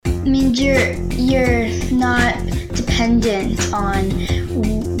means you're not dependent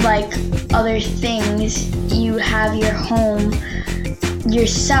on like other things. You have your home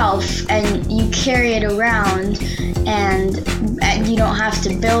yourself and you carry it around, and you don't have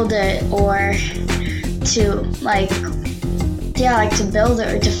to build it or to to build it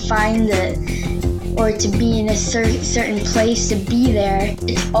or to find it or to be in a certain place to be there.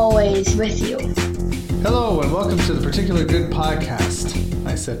 It's always with you. Hello and welcome to the Particular Good podcast.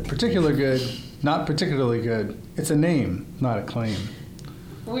 I said particular good, not particularly good. It's a name, not a claim.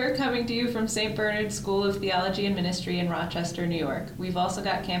 We're coming to you from St. Bernard School of Theology and Ministry in Rochester, New York. We've also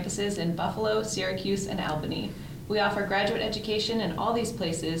got campuses in Buffalo, Syracuse, and Albany. We offer graduate education in all these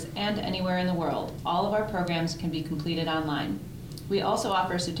places and anywhere in the world. All of our programs can be completed online. We also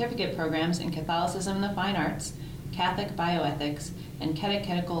offer certificate programs in Catholicism and the Fine Arts, Catholic bioethics, and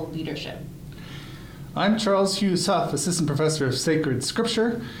catechetical leadership. I'm Charles Hughes Huff, Assistant Professor of Sacred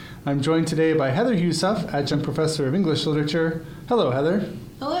Scripture. I'm joined today by Heather Hughes Huff, Adjunct Professor of English Literature. Hello, Heather.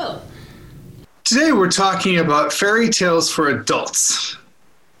 Hello. Today we're talking about fairy tales for adults.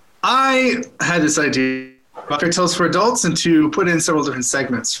 I had this idea about fairy tales for adults and to put in several different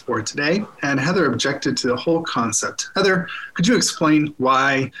segments for today, and Heather objected to the whole concept. Heather, could you explain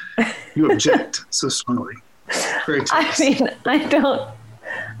why you object so strongly to fairy tales?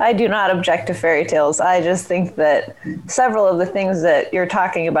 I do not object to fairy tales. I just think that several of the things that you're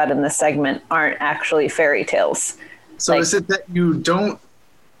talking about in this segment aren't actually fairy tales. So is it that you don't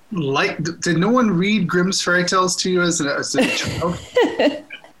did no one read Grimm's fairy tales to you as a child?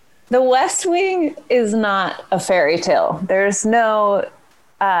 The West Wing is not a fairy tale. There's no,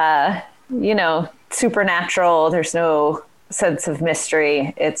 supernatural. There's no sense of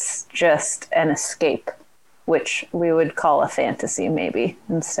mystery. It's just an escape, which we would call a fantasy maybe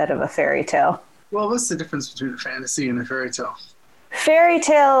instead of a fairy tale. Well, what's the difference between a fantasy and a fairy tale? Fairy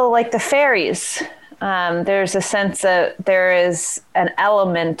tale, like the fairies. There's a sense that there is an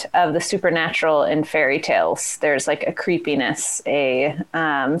element of the supernatural in fairy tales. There's like a creepiness, a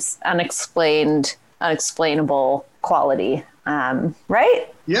unexplainable quality, right?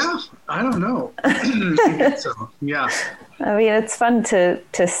 Yeah, I don't know. I guess so. Yeah. I mean, it's fun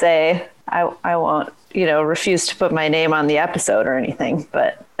to say. I won't, refuse to put my name on the episode or anything,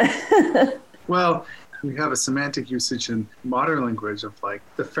 but. Well, we have a semantic usage in modern language of like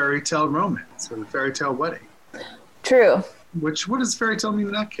the fairy tale romance or the fairy tale wedding. True. What does fairy tale mean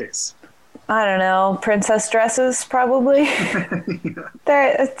in that case? I don't know. Princess dresses, probably.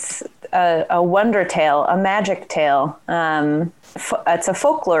 It's a wonder tale, a magic tale. It's a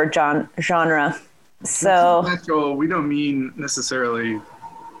folklore genre. So natural, we don't mean necessarily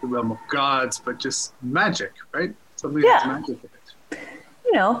the realm of gods, but just magic, right? Something that's magic in it.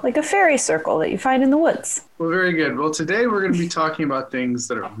 Like a fairy circle that you find in the woods. Well, very good. Well, today we're going to be talking about things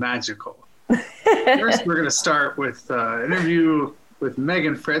that are magical. First, we're going to start with an interview with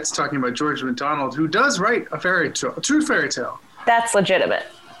Megan Fritz talking about George MacDonald, who does write a true fairy tale. That's legitimate.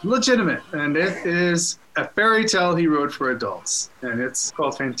 Legitimate. And it is a fairy tale he wrote for adults. And it's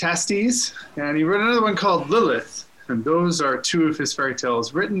called Phantastes. And he wrote another one called Lilith. And those are two of his fairy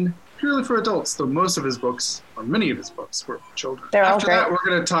tales written purely for adults, though most of his books, or many of his books, were for children. After that, we're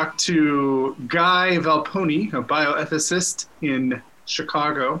going to talk to Guy Valpone, a bioethicist in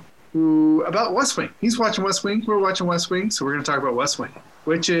Chicago, about West Wing. He's watching West Wing, we're watching West Wing, so we're going to talk about West Wing,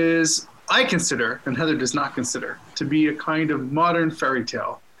 which is, I consider, and Heather does not consider, to be a kind of modern fairy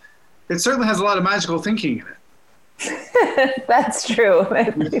tale. It certainly has a lot of magical thinking in it. That's true.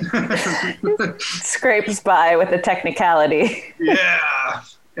 Scrapes by with a technicality. Yeah.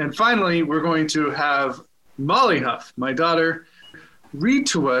 And finally, we're going to have Molly Huff, my daughter, read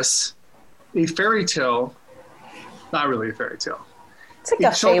to us a fairy tale. Not really a fairy tale. It's like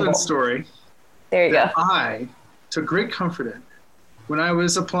a children's fable. Story. There you go. I took great comfort in when I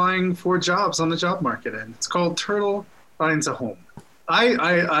was applying for jobs on the job market, and it's called Turtle Finds a Home.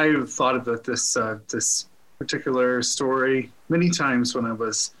 I've thought about this particular story many times when I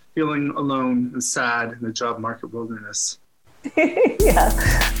was feeling alone and sad in the job market wilderness. Yeah.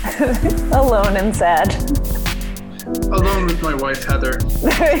 Alone and sad. Alone with my wife, Heather.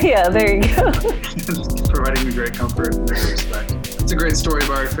 Yeah, there you go. Providing me great comfort in every respect. It's a great story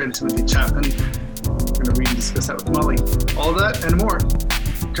by our friend Timothy Chapman. We're going to read and discuss that with Molly. All that and more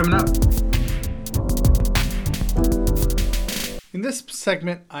coming up. In this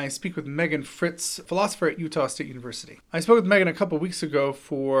segment, I speak with Megan Fritz, philosopher at Utah State University. I spoke with Megan a couple weeks ago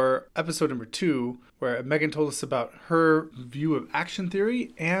for episode number 2, where Megan told us about her view of action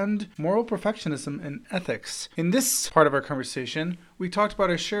theory and moral perfectionism and ethics. In this part of our conversation, we talked about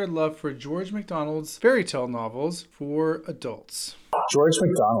our shared love for George MacDonald's fairy tale novels for adults. George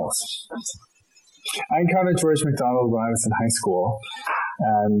MacDonald. I encountered George MacDonald when I was in high school.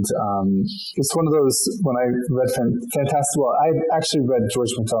 And it's one of those, when I read Fantastic, well, I actually read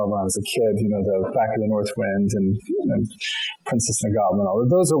George MacDonald when I was a kid, the Back of the North Wind and Princess and the Goblin. All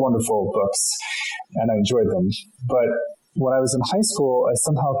those are wonderful books, and I enjoyed them. But when I was in high school, I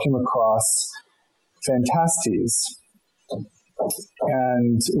somehow came across Fantastes.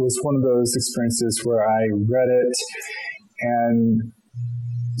 And it was one of those experiences where I read it and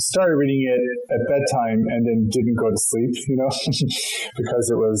started reading it at bedtime and then didn't go to sleep, because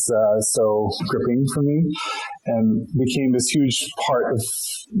it was so gripping for me and became this huge part of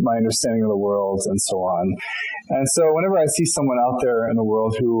my understanding of the world and so on. And so whenever I see someone out there in the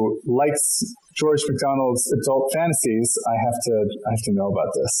world who likes George MacDonald's adult fantasies, I have to know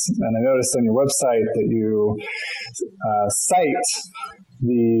about this. And I noticed on your website that you cite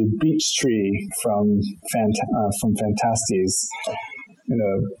the beech tree from Fantastes.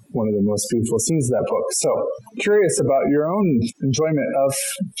 One of the most beautiful scenes of that book. So, curious about your own enjoyment of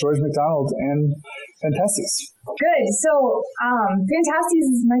George MacDonald and Fantastes. Good. So, Fantastes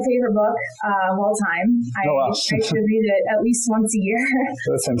is my favorite book of all time. I should read it at least once a year.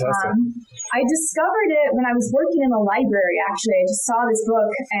 That's fantastic. I discovered it when I was working in a library, actually. I just saw this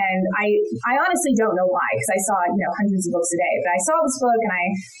book, and I honestly don't know why, because I saw hundreds of books a day. But I saw this book, and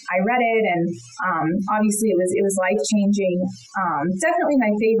I read it, and obviously it was life-changing. Definitely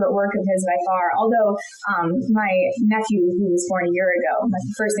my favorite work of his by far, although my nephew, who was born a year ago, the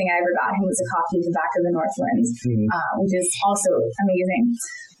first thing I ever got him was a copy of The Back of the North Wind, which is also amazing.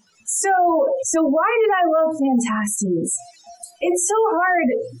 So why did I love Fantastes? It's so hard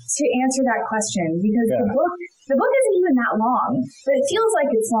to answer that question because the book isn't even that long, but it feels like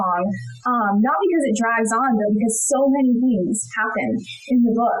it's long, not because it drags on, but because so many things happen in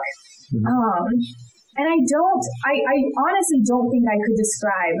the book. And I honestly don't think I could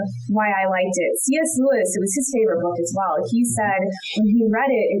describe why I liked it. C.S. Lewis, it was his favorite book as well. He said when he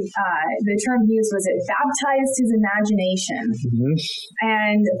read it, the term he used was it baptized his imagination.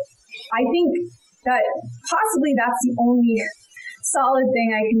 And I think that possibly that's the only solid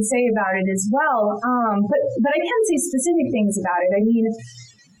thing I can say about it as well. But I can say specific things about it. I mean,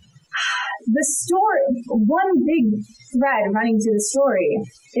 the story, one big thread running through the story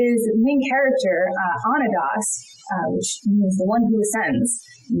is the main character, Anadas, which means the one who ascends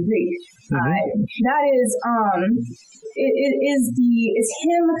in Greek. That is, is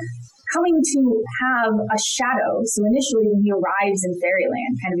him coming to have a shadow. So initially when he arrives in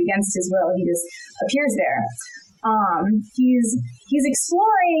Fairyland, kind of against his will, he just appears there. He's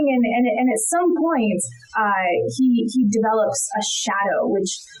exploring, and at some point he develops a shadow,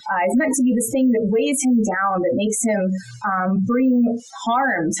 which is meant to be this thing that weighs him down, that makes him bring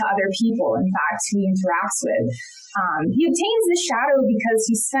harm to other people, in fact, who he interacts with. He obtains this shadow because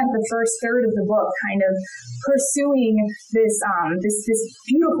he spent the first third of the book kind of pursuing this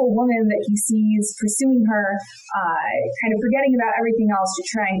beautiful woman that he sees, pursuing her, kind of forgetting about everything else to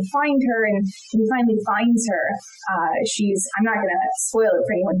try and find her, and he finally finds her. I'm not going to spoil it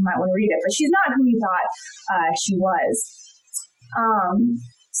for anyone who might want to read it, but she's not who he thought she was.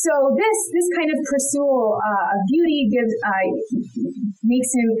 So this kind of pursuit of beauty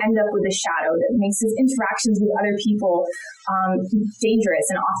makes him end up with a shadow that makes his interactions with other people dangerous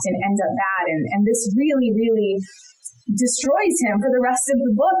and often end up bad. And this really, really destroys him for the rest of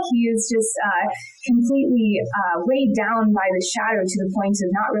the book. He is just completely weighed down by the shadow to the point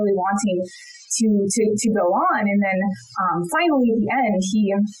of not really wanting to go on. And then finally at the end,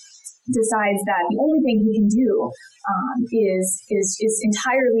 he decides that the only thing he can do is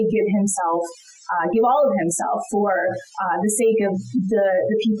entirely give all of himself for the sake of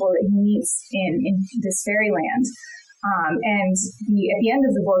the people that he meets in this fairyland. And at the end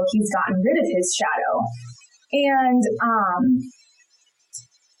of the book, he's gotten rid of his shadow. And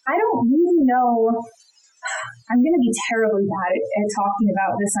I don't really know. I'm going to be terribly bad at talking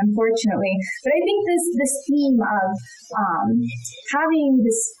about this, unfortunately. But I think this theme of having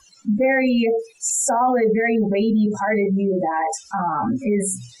this very solid, very weighty part of you that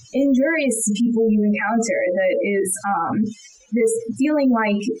is injurious to people you encounter, that is this feeling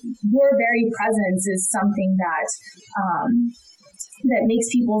like your very presence is something that makes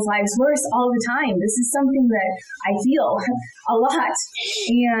people's lives worse all the time. This is something that I feel a lot.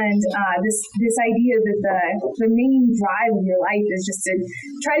 And this idea that the main drive of your life is just to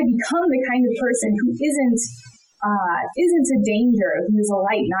try to become the kind of person who isn't a danger, who is a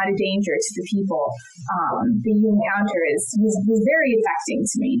light, not a danger to the people that you encounter was very affecting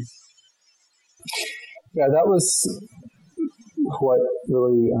to me. Yeah, that was what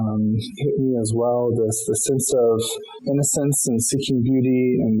really hit me as well, the sense of innocence and seeking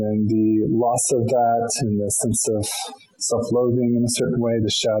beauty, and then the loss of that, and the sense of self-loathing in a certain way.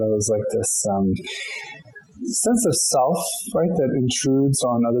 The shadow is like this sense of self, right, that intrudes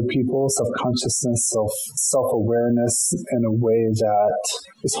on other people, self-consciousness, self-awareness in a way that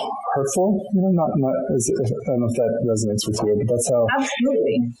is hurtful. Not as if, I don't know if that resonates with you, but that's how.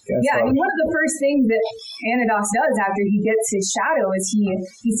 Absolutely. Yeah, I mean, one of the first things that Anados does after he gets his shadow is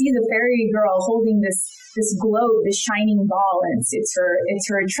he sees a fairy girl holding this globe, this shining ball, and it's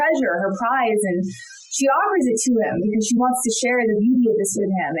her treasure, her prize, and she offers it to him because she wants to share the beauty of this with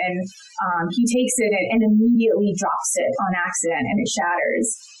him. And he takes it and immediately drops it on accident, and it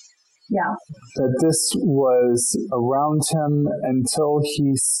shatters. Yeah. That this was around him until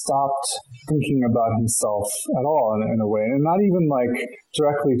he stopped thinking about himself at all in a way. And not even like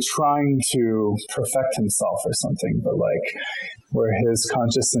directly trying to perfect himself or something, but like where his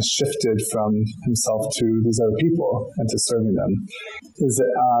consciousness shifted from himself to these other people and to serving them.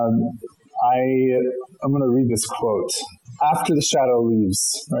 I'm going to read this quote. After the shadow leaves,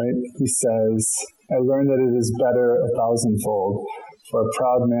 right, he says, I learned that it is better 1,000-fold for a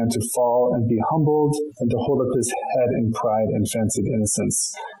proud man to fall and be humbled than to hold up his head in pride and fancied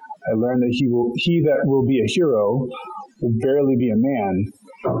innocence. I learned that he that will be a hero will barely be a man.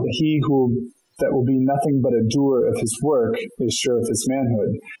 He that will be nothing but a doer of his work is sure of his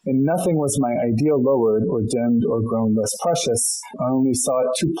manhood. In nothing was my ideal lowered or dimmed or grown less precious. I only saw it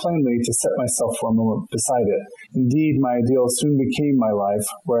too plainly to set myself for a moment beside it. Indeed, my ideal soon became my life,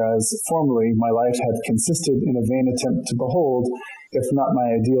 whereas formerly my life had consisted in a vain attempt to behold, if not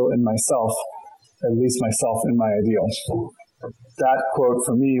my ideal in myself, at least myself in my ideal. That quote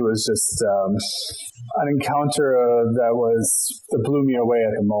for me was just an encounter that blew me away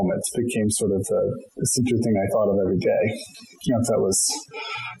at the moment. It became sort of the central thing I thought of every day. If that was.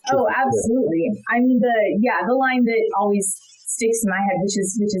 Oh, absolutely. I mean, the line that always sticks in my head, which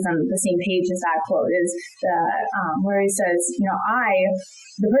is on the same page as that quote, is where he says,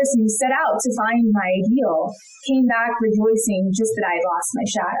 the person who set out to find my ideal came back rejoicing just that I had lost my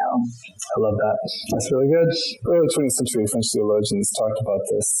shadow. I love that. That's really good. Early 20th century French theologians talked about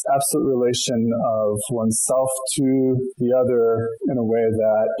this absolute relation of oneself to the other in a way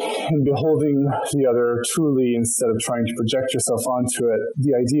that, in beholding the other truly, instead of trying to project yourself onto it,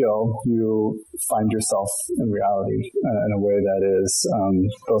 the ideal, you find yourself in reality in a way that is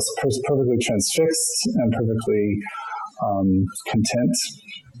both perfectly transfixed and perfectly content.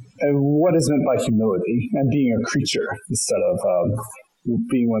 And what is meant by humility and being a creature instead of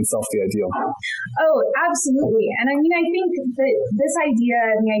being oneself the ideal. Oh, absolutely. And I mean, I think that this idea,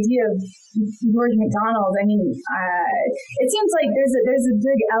 the idea of George MacDonald, I mean, it seems like there's a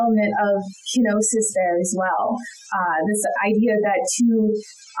big element of kenosis there as well. This idea that to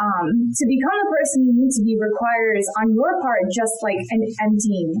become the person you need to be requires on your part just like an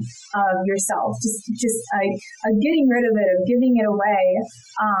emptying of yourself, just a getting rid of it, of giving it away,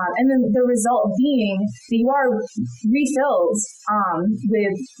 and then the result being that you are refilled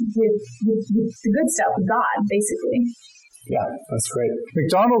with the good stuff, with God, basically. Yeah, that's great.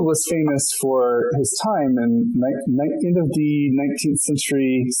 MacDonald was famous for his time in end of the 19th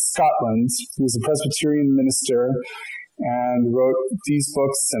century Scotland. He was a Presbyterian minister and wrote these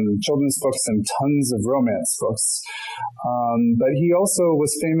books and children's books and tons of romance books. But he also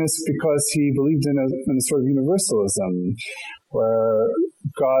was famous because he believed in a sort of universalism, where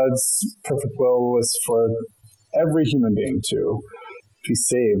God's perfect will was for every human being to be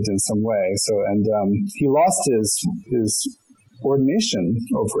saved in some way. And he lost his ordination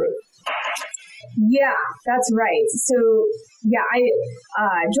over it. Yeah, that's right. So, yeah,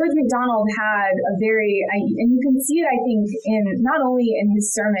 George MacDonald had a and you can see it, I think, in not only in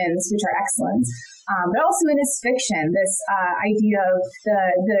his sermons, which are excellent, but also in his fiction. This idea of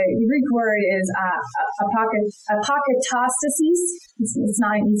the Greek word is apokatastasis. It's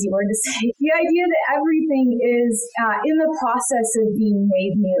not an easy word to say. The idea that everything is in the process of being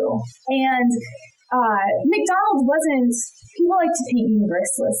made new. And MacDonald wasn't. People like to paint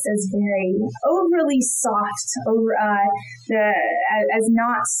Universalists as very overly soft, as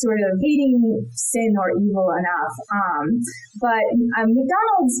not sort of hating sin or evil enough. But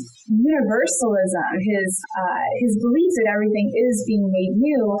MacDonald's universalism, his belief that everything is being made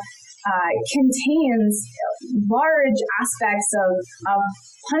new, contains large aspects of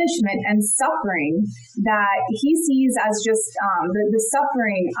punishment and suffering that he sees as just the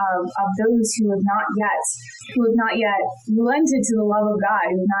suffering of those who have not yet relented to the love of God,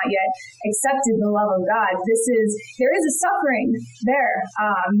 who have not yet accepted the love of God. There is a suffering there,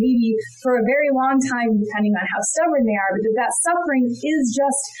 maybe for a very long time, depending on how stubborn they are, but that suffering is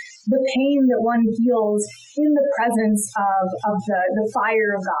just the pain that one feels in the presence of the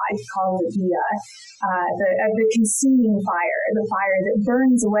fire of God. He calls it the consuming fire, the fire that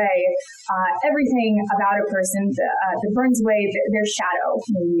burns away everything about a person, that burns away their shadow,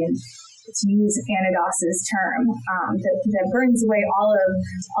 maybe, and to use Anados's term, that burns away all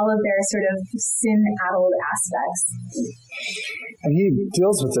of their sort of sin-addled aspects. And he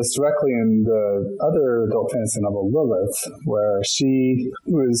deals with this directly in the other adult fantasy novel, Lilith, where she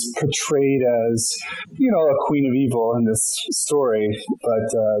was portrayed as, a queen of evil in this story, but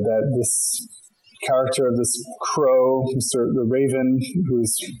that this character of this crow, the raven,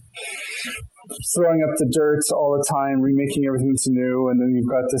 who's throwing up the dirt all the time, remaking everything to new, and then you've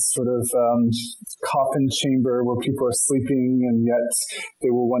got this sort of coffin chamber where people are sleeping, and yet they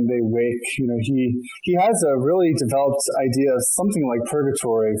will one day wake. He has a really developed idea of something like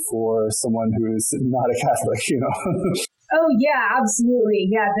purgatory for someone who is not a Catholic. Oh yeah, absolutely.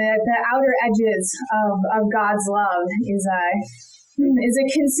 Yeah, the outer edges of God's love is a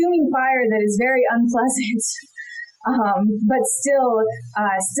consuming fire that is very unpleasant. But still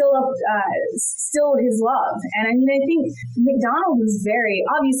his love. And I mean, I think MacDonald was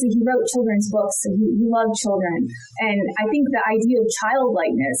obviously he wrote children's books, so he loved children. And I think the idea of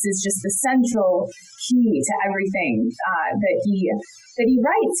childlikeness is just the central key to everything that he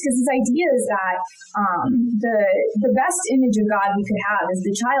writes, because his idea is that the best image of God we could have is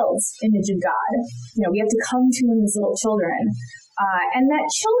the child's image of God. We have to come to him as little children. And that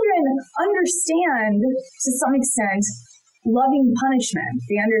children understand, to some extent, loving punishment.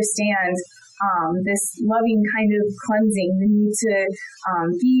 They understand this loving kind of cleansing, the need to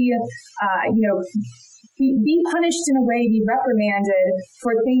be punished in a way, be reprimanded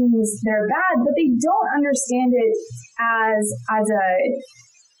for things that are bad, but they don't understand it as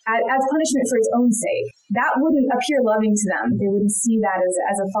punishment for its own sake. That wouldn't appear loving to them. They wouldn't see that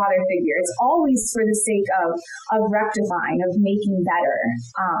as a father figure. It's always for the sake of rectifying, of making better.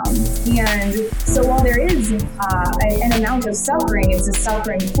 And so while there is an amount of suffering, it's a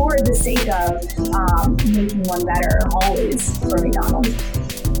suffering for the sake of making one better, always, for MacDonald.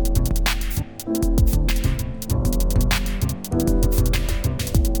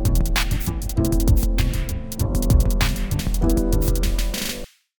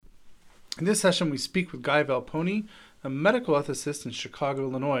 In this session, we speak with Guy Valpone, a medical ethicist in Chicago,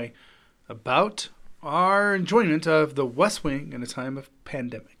 Illinois, about our enjoyment of The West Wing in a time of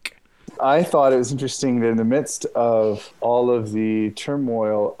pandemic. I thought it was interesting that in the midst of all of the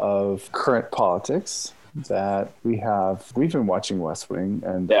turmoil of current politics that we've been watching West Wing,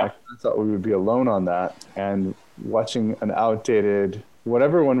 and I thought we would be alone on that, and watching an outdated, what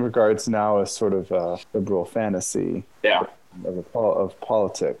everyone regards now as sort of a liberal fantasy of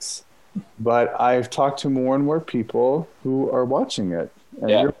politics. But I've talked to more and more people who are watching it.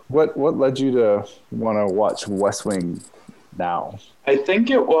 And what led you to want to watch West Wing now? I think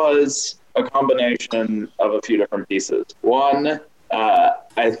it was a combination of a few different pieces. One,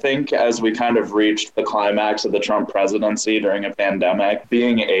 I think as we kind of reached the climax of the Trump presidency during a pandemic,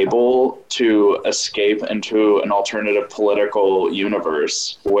 being able to escape into an alternative political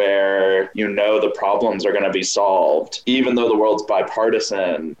universe where the problems are going to be solved, even though the world's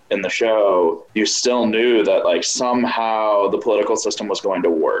bipartisan in the show, you still knew that somehow the political system was going to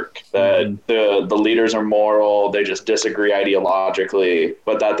work, that the leaders are moral, they just disagree ideologically,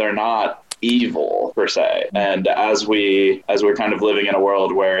 but that they're not evil per se. And as we're kind of living in a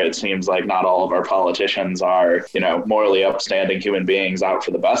world where it seems like not all of our politicians are, morally upstanding human beings out for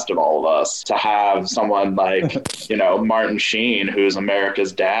the best of all of us, to have someone like, Martin Sheen, who's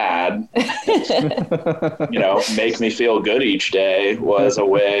America's dad, make me feel good each day was a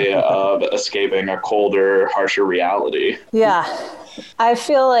way of escaping a colder, harsher reality. Yeah. I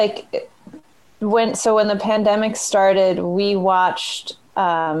feel like when the pandemic started, we watched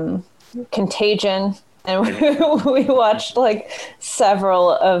Contagion, and we watched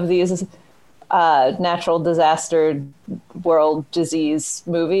several of these natural disaster world disease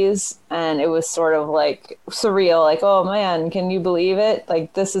movies, and it was sort of surreal, oh man, can you believe it,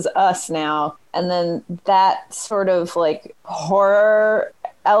 this is us now. And then that sort of horror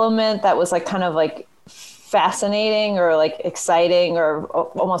element that was kind of fascinating or like exciting or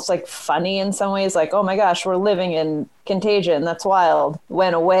almost like funny in some ways, like, oh my gosh, we're living in Contagion, that's wild,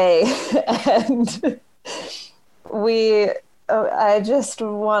 went away. And I just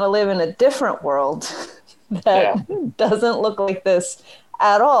want to live in a different world that doesn't look like this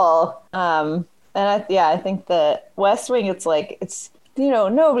at all. And I think that West Wing, it's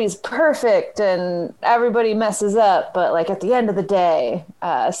nobody's perfect and everybody messes up, but like at the end of the day,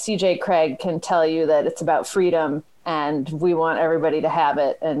 CJ Craig can tell you that it's about freedom and we want everybody to have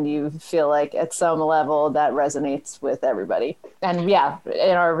it, and you feel like at some level that resonates with everybody. And yeah,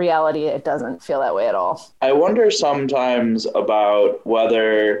 in our reality, it doesn't feel that way at all. I wonder sometimes about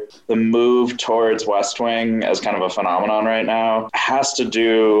whether the move towards West Wing as kind of a phenomenon right now has to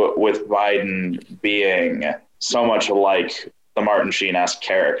do with Biden being so much like the Martin Sheen-esque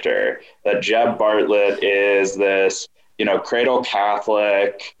character, that Jeb Bartlett is this, cradle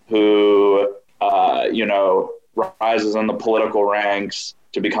Catholic who, rises in the political ranks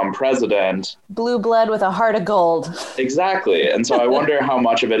to become president. Blue blood with a heart of gold. Exactly. And so I wonder how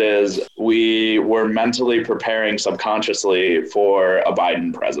much of it is we were mentally preparing subconsciously for a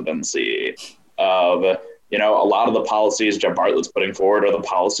Biden presidency of, a lot of the policies Jeb Bartlett's putting forward are the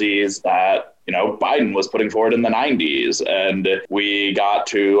policies that, Biden was putting forward in the 90s. And we got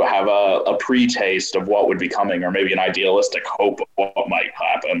to have a pre-taste of what would be coming, or maybe an idealistic hope of what might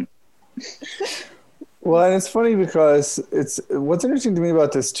happen. Well, and it's funny because what's interesting to me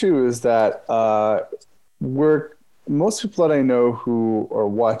about this too is that most people that I know who are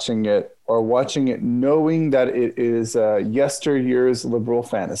watching it knowing that it is yesteryear's liberal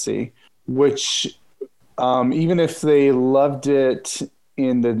fantasy, which even if they loved it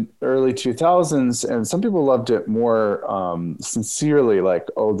in the early 2000s, and some people loved it more sincerely, like,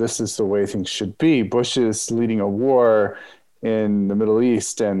 oh, this is the way things should be. Bush is leading a war in the Middle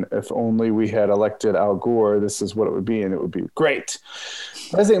East, and if only we had elected Al Gore, this is what it would be, and it would be great.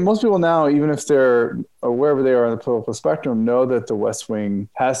 I think most people now, even if they're wherever they are on the political spectrum, know that the West Wing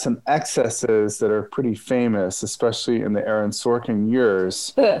has some excesses that are pretty famous, especially in the Aaron Sorkin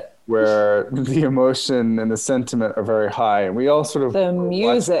years, where the emotion and the sentiment are very high, and we all sort of the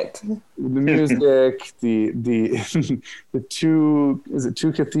music, the two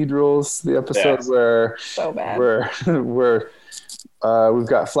cathedrals, the episode where so bad, where we've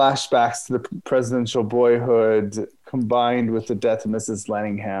got flashbacks to the presidential boyhood combined with the death of Mrs.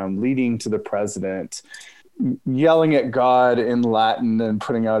 Lanningham, leading to the president yelling at God in Latin and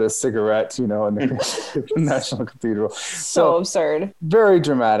putting out a cigarette, in the National Cathedral. So absurd. Very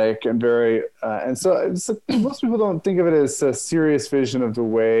dramatic and very, and so most people don't think of it as a serious vision of the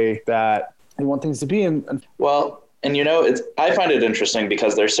way that they want things to be. And I find it interesting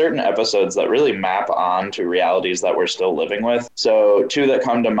because there's certain episodes that really map on to realities that we're still living with. So two that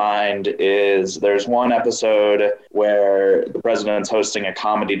come to mind is there's one episode where the president's hosting a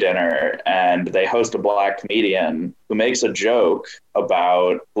comedy dinner and they host a black comedian who makes a joke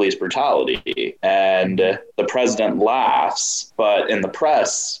about police brutality. And the president laughs, but in the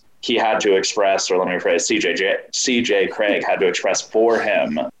press, he had to express, or let me rephrase, CJ Craig had to express for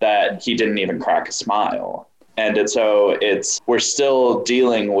him that he didn't even crack a smile. And we're still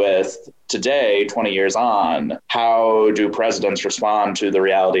dealing with today, 20 years on, how do presidents respond to the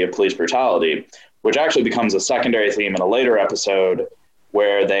reality of police brutality, which actually becomes a secondary theme in a later episode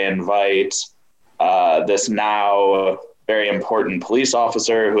where they invite this now very important police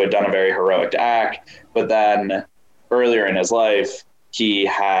officer who had done a very heroic act, but then earlier in his life, he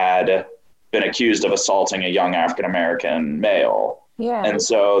had been accused of assaulting a young African-American male. Yeah. And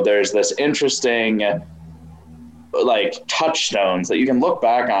so there's this interesting touchstones that you can look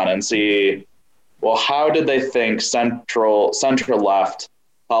back on and see, well, how did they think center left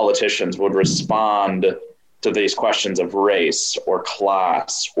politicians would respond to these questions of race or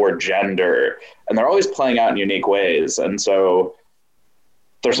class or gender? And they're always playing out in unique ways. And so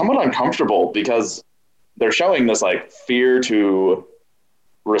they're somewhat uncomfortable because they're showing this fear to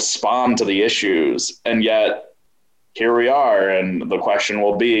respond to the issues. And yet here we are, and the question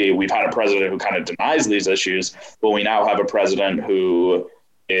will be, we've had a president who kind of denies these issues, but we now have a president who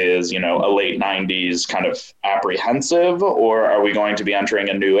is, a late 90s kind of apprehensive, or are we going to be entering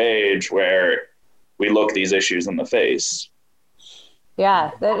a new age where we look these issues in the face?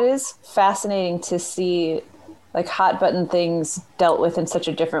 Yeah, that is fascinating to see hot button things dealt with in such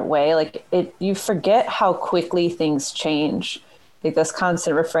a different way. You forget how quickly things change. This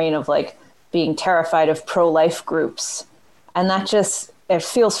constant refrain of being terrified of pro-life groups. And that it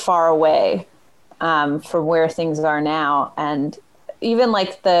feels far away from where things are now. And even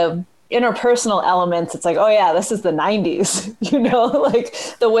the interpersonal elements, it's like, oh yeah, this is the 90s, like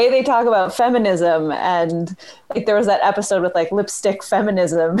the way they talk about feminism, and like there was that episode with like lipstick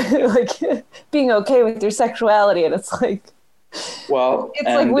feminism, like being okay with your sexuality, and it's like, well, it's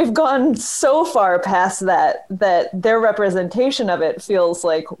like we've gone so far past that their representation of it feels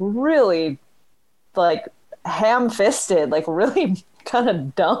like really like ham-fisted, like really kind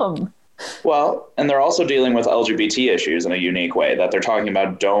of dumb. Well, and they're also dealing with LGBT issues in a unique way, that they're talking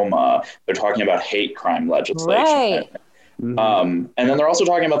about DOMA, they're talking about hate crime legislation. Right. And then they're also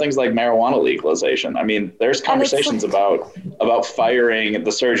talking about things like marijuana legalization. I mean, there's conversations about firing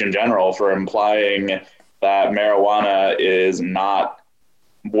the Surgeon General for implying that marijuana is not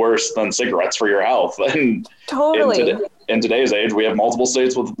worse than cigarettes for your health. And totally. In today's age, we have multiple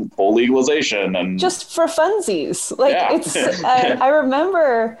states with full legalization, and just for funsies. Like it's, I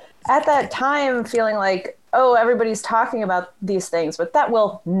remember at that time feeling like, oh, everybody's talking about these things, but that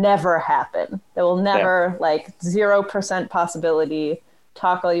will never happen. That will never, like 0% possibility.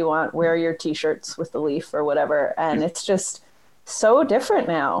 Talk all you want, wear your t-shirts with the leaf or whatever. And it's just so different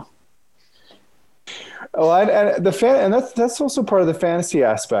now. Oh, and that's also part of the fantasy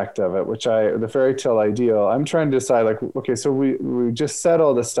aspect of it, the fairy tale ideal. I'm trying to decide, like, okay, so we just said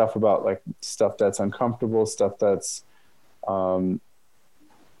all this stuff about like stuff that's uncomfortable, stuff that's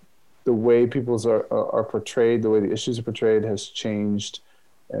the way people's are portrayed, the way the issues are portrayed has changed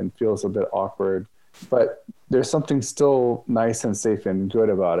and feels a bit awkward. But there's something still nice and safe and good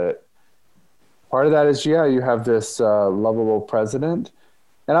about it. Part of that is, you have this lovable president.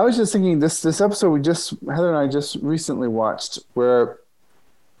 And I was just thinking, this episode Heather and I just recently watched, where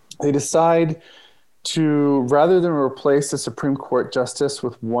they decide to, rather than replace the Supreme Court justice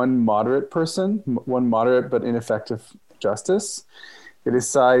with one moderate but ineffective justice, they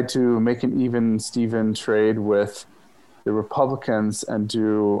decide to make an even Steven trade with the Republicans and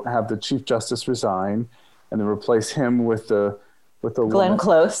to have the Chief Justice resign and then replace him with the Glenn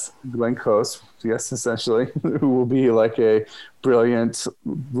Close. Glenn Close, yes, essentially, who will be like a brilliant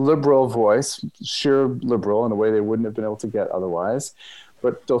liberal voice, sheer liberal in a way they wouldn't have been able to get otherwise.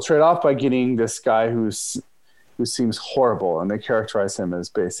 But they'll trade off by getting this guy who seems horrible, and they characterize him as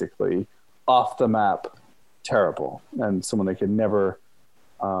basically off the map, terrible, and someone they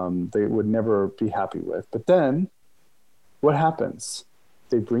would never be happy with. But then, what happens?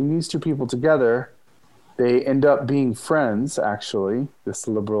 They bring these two people together. They end up being friends, actually, this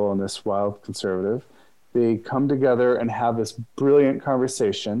liberal and this wild conservative. They come together and have this brilliant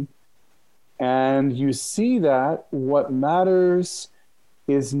conversation. And you see that what matters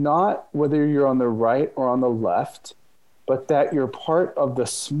is not whether you're on the right or on the left, but that you're part of the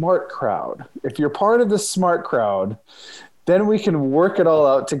smart crowd. If you're part of the smart crowd, then we can work it all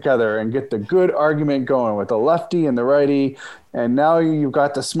out together and get the good argument going with the lefty and the righty. And now you've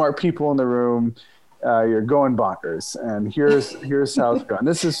got the smart people in the room. You're going bonkers, and here's how it's going.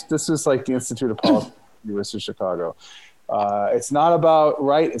 This is like the Institute of Politics, University of Chicago. It's not about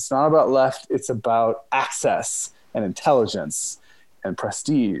right. It's not about left. It's about access and intelligence and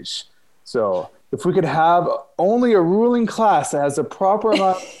prestige. So if we could have only a ruling class that has a proper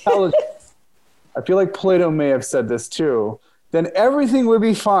amount of intelligence, I feel like Plato may have said this too, then everything would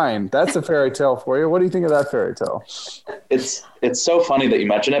be fine. That's a fairy tale for you. What do you think of that fairy tale? It's so funny that you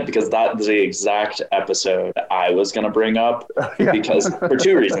mention it, because that is the exact episode I was going to bring up. Because for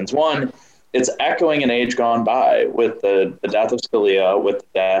two reasons. One, it's echoing an age gone by with the death of Scalia, with the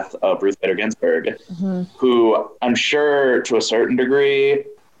death of Ruth Bader Ginsburg, who I'm sure to a certain degree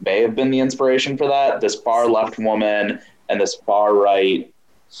may have been the inspiration for that. This far left woman and this far right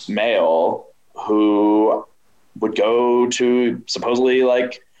male who would go to supposedly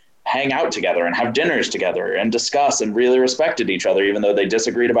like hang out together and have dinners together and discuss and really respected each other, even though they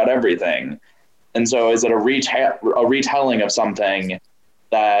disagreed about everything. And so is it a retelling of something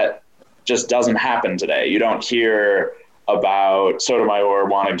that just doesn't happen today? You don't hear about Sotomayor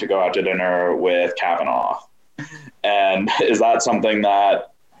wanting to go out to dinner with Kavanaugh. And is that something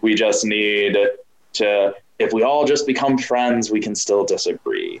that we just need to, if we all just become friends, we can still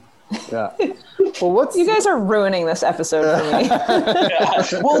disagree? Yeah. Well, you guys are ruining this episode for me.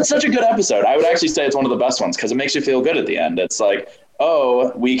 Well, it's such a good episode. I would actually say it's one of the best ones because it makes you feel good at the end. It's like,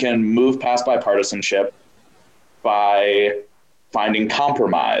 oh, we can move past bipartisanship by finding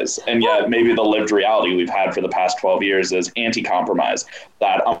compromise. And yet maybe the lived reality we've had for the past 12 years is anti-compromise.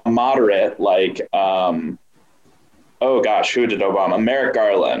 That a moderate like, who did Obama? Merrick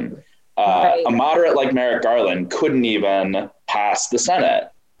Garland. Right. A moderate like Merrick Garland couldn't even pass the Senate.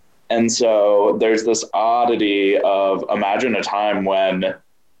 And so there's this oddity of, imagine a time when,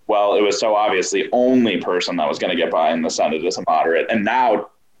 well, it was so obvious the only person that was going to get by in the Senate is a moderate. And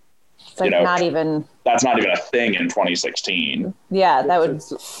now It's like not even. That's not even a thing in 2016. Yeah,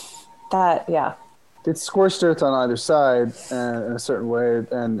 yeah. It's scorched earth on either side and in a certain way,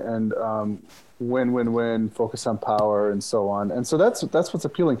 and win, focus on power and so on. And so that's what's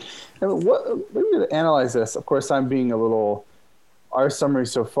appealing. And maybe to analyze this, of course, I'm being a little, our summary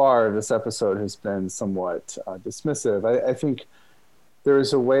so far of this episode has been somewhat dismissive. I think there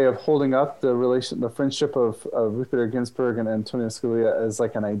is a way of holding up the friendship of Ruth Bader Ginsburg and Antonin Scalia as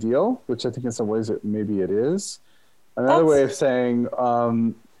like an ideal, which I think in some ways maybe it is. Another way of saying,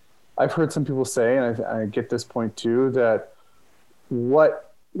 I've heard some people say, and I get this point too, that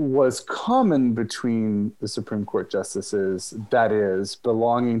what was common between the Supreme Court justices, that is,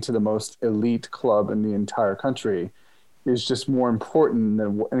 belonging to the most elite club in the entire country, is just more important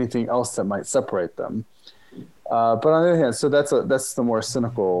than anything else that might separate them. But on the other hand, so that's the more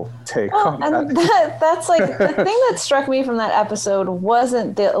cynical take on that. And that's like the thing that struck me from that episode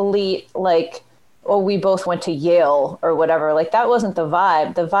wasn't the elite, like, oh, we both went to Yale or whatever. Like, that wasn't the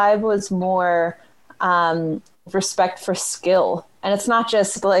vibe. The vibe was more respect for skill. And it's not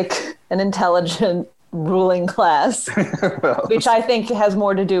just like an intelligent ruling class, which I think has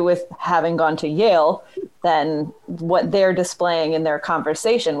more to do with having gone to Yale than what they're displaying in their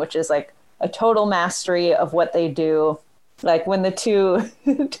conversation, which is like a total mastery of what they do. Like when the two,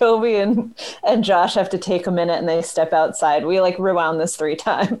 Toby and Josh, have to take a minute and they step outside. We like rewound this 3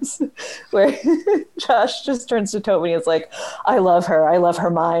 times where Josh just turns to Toby and is like, I love her. I love her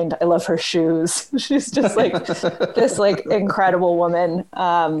mind. I love her shoes. She's just like this like incredible woman.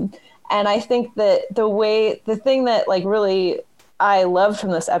 And I think that the thing that like really I loved from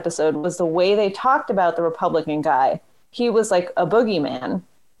this episode was the way they talked about the Republican guy. He was like a boogeyman.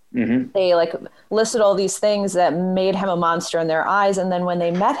 Mm-hmm. They like listed all these things that made him a monster in their eyes. And then when they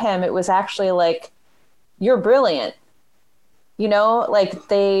met him, it was actually like, you're brilliant. You know, like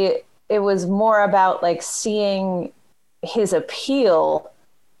it was more about like seeing his appeal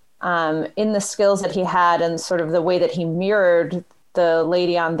in the skills that he had and sort of the way that he mirrored the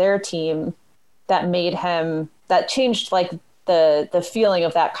lady on their team that changed like the feeling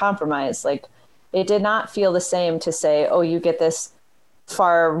of that compromise. Like it did not feel the same to say, oh, you get this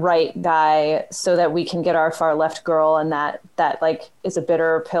far right guy so that we can get our far left girl, and that like is a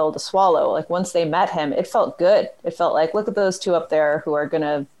bitter pill to swallow. Like once they met him, it felt good. It felt like, look at those two up there who are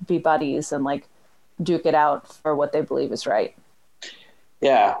gonna be buddies and like duke it out for what they believe is right.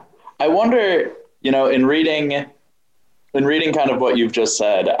 Yeah, I wonder, you know, in reading kind of what you've just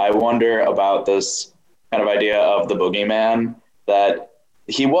said, I wonder about this kind of idea of the boogeyman, that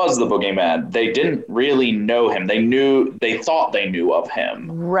he was the boogeyman. They didn't really know him. They thought they knew of him.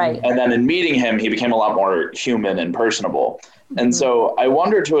 Right. And then in meeting him, he became a lot more human and personable. Mm-hmm. And so I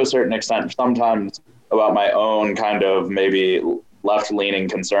wonder to a certain extent sometimes about my own kind of maybe left-leaning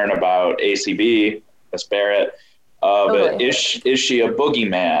concern about ACB, Miss Barrett, is she a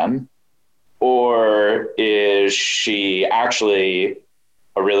boogeyman, or is she actually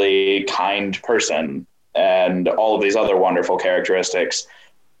a really kind person and all of these other wonderful characteristics,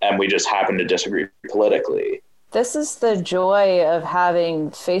 and we just happen to disagree politically? This is the joy of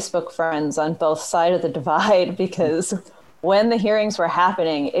having Facebook friends on both sides of the divide, because when the hearings were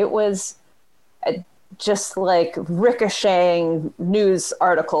happening, it was just like ricocheting news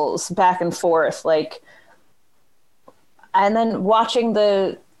articles back and forth, like, and then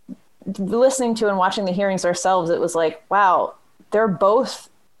listening to and watching the hearings ourselves, it was like, wow, they're both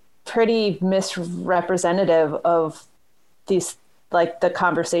pretty misrepresentative of these, like the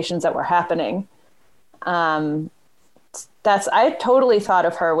conversations that were happening. I totally thought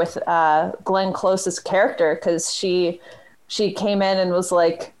of her with Glenn Close's character, because she came in and was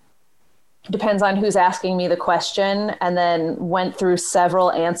like, depends on who's asking me the question, and then went through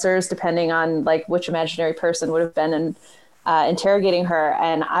several answers depending on like which imaginary person would have been interrogating her.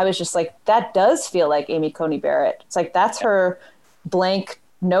 And I was just like, that does feel like Amy Coney Barrett. It's like, that's her blank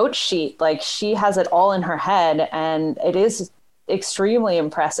note sheet. Like she has it all in her head, and it is extremely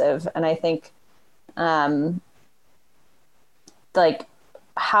impressive. And I think like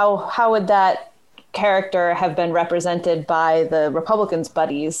how would that character have been represented by the Republicans'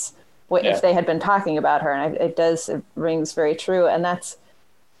 buddies if they had been talking about her? And it rings very true. And that's,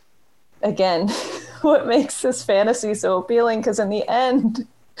 again, what makes this fantasy so appealing, because in the end,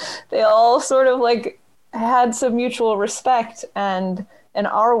 they all sort of like had some mutual respect, and in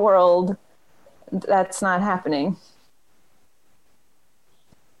our world, that's not happening.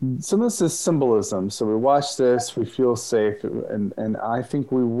 Some of this is symbolism. So we watch this, we feel safe, and I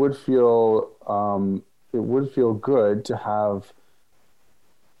think we would feel it would feel good to have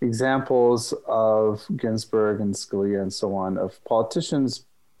examples of Ginsburg and Scalia and so on, of politicians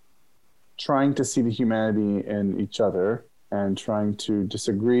trying to see the humanity in each other and trying to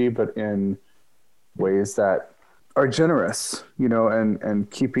disagree, but in ways that are generous,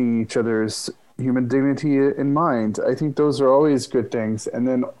 and keeping each other's human dignity in mind. I think those are always good things. And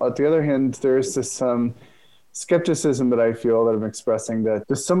then on the other hand, there's this skepticism that I feel that I'm expressing, that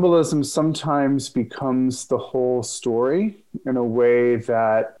the symbolism sometimes becomes the whole story in a way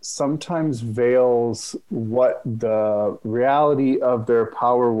that sometimes veils what the reality of their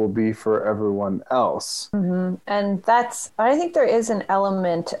power will be for everyone else. Mm-hmm. And I think there is an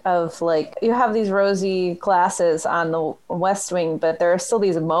element of like, you have these rosy glasses on the West Wing, but there are still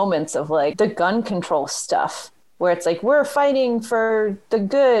these moments of like the gun control stuff, where it's like, we're fighting for the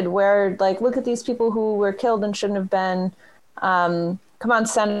good, where like, look at these people who were killed and shouldn't have been. Come on,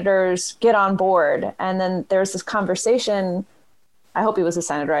 senators, get on board. And then there's this conversation. I hope he was a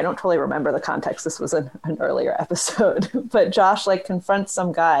senator. I don't totally remember the context. This was an earlier episode. But Josh like confronts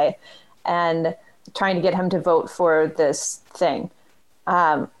some guy and trying to get him to vote for this thing.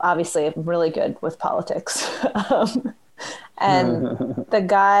 Obviously, I'm really good with politics. And the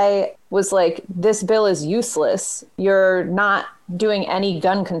guy was like, this bill is useless. You're not doing any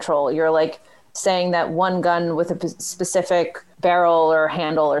gun control. You're like saying that one gun with a specific barrel or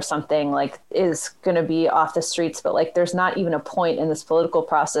handle or something like is going to be off the streets. But like, there's not even a point in this political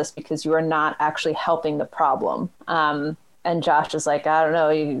process because you are not actually helping the problem. And Josh is like, I don't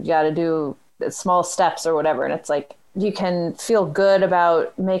know, you got to do small steps or whatever. And it's like, you can feel good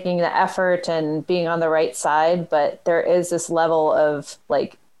about making the effort and being on the right side, but there is this level of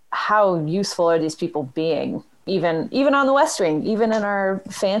like, how useful are these people being, even on the West Wing, even in our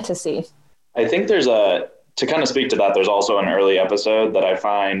fantasy? I think to kind of speak to that, there's also an early episode that I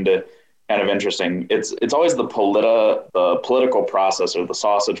find kind of interesting. It's always the political process or the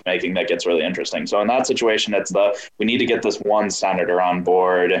sausage making that gets really interesting. So in that situation, it's we need to get this one senator on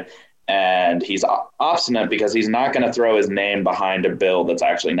board. And he's obstinate because he's not going to throw his name behind a bill that's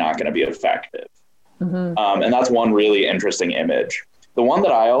actually not going to be effective. Mm-hmm. And that's one really interesting image. The one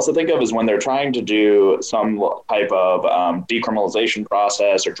that I also think of is when they're trying to do some type of decriminalization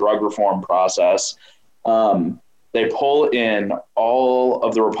process or drug reform process. They pull in all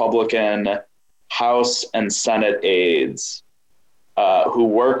of the Republican House and Senate aides who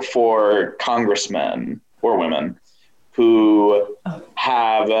work for congressmen or women who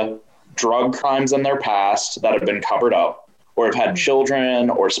have drug crimes in their past that have been covered up, or have had children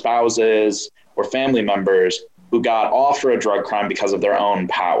or spouses or family members who got off for a drug crime because of their own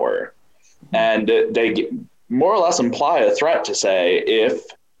power. And they more or less imply a threat to say, if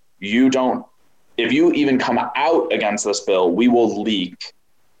you even come out against this bill, we will leak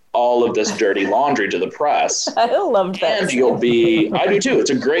all of this dirty laundry to the press. I love that. And you'll I do too. It's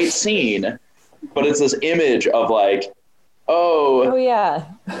a great scene, but it's this image of like, oh yeah,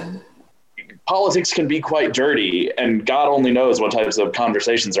 politics can be quite dirty, and God only knows what types of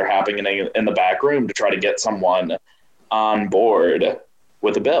conversations are happening in the back room to try to get someone on board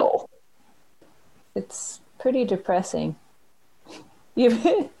with a bill. It's pretty depressing.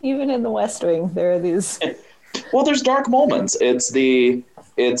 Even in the West Wing, there are these. Well, there's dark moments. It's the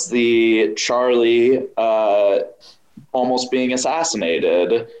Charlie almost being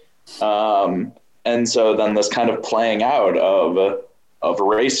assassinated, and so then this kind of playing out of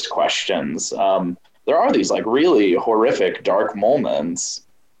race questions. There are these like really horrific dark moments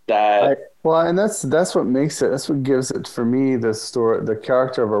that. And that's what makes it. That's what gives it for me the story, the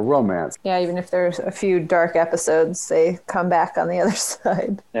character of a romance. Yeah, even if there's a few dark episodes, they come back on the other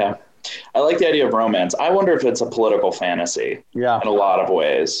side. Yeah, I like the idea of romance. I wonder if it's a political fantasy. Yeah, in a lot of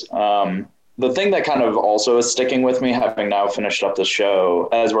ways. The thing that kind of also is sticking with me, having now finished up the show,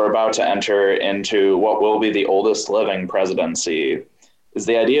 as we're about to enter into what will be the oldest living presidency, is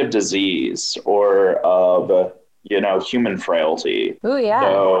the idea of disease or of human frailty. Oh, yeah.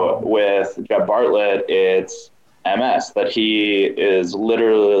 So with Jeb Bartlett, it's MS, that he is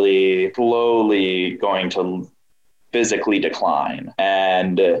literally slowly going to physically decline.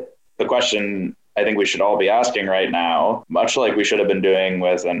 And the question I think we should all be asking right now, much like we should have been doing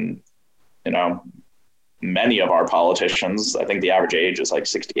with, many of our politicians, I think the average age is like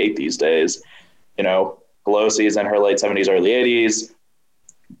 68 these days. Pelosi's in her late 70s, early 80s.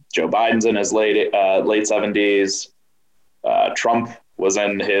 Joe Biden's in his late 70s. Trump was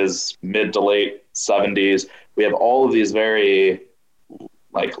in his mid to late 70s. We have all of these very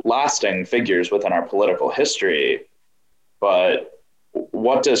lasting figures within our political history. But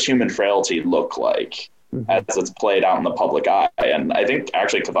what does human frailty look like as it's played out in the public eye? And I think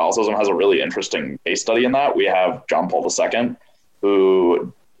actually Catholicism has a really interesting case study in that. We have John Paul II,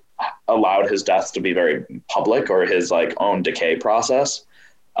 who allowed his death to be very public, or his own decay process.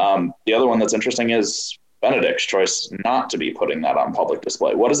 The other one that's interesting is Benedict's choice not to be putting that on public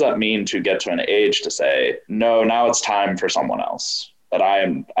display. What does that mean to get to an age to say, no, now it's time for someone else, that I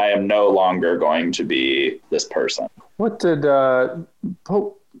am no longer going to be this person? What did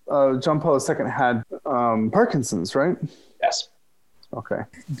Pope John Paul II had Parkinson's, right? Yes. Okay.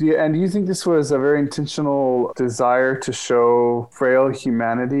 Do you think this was a very intentional desire to show frail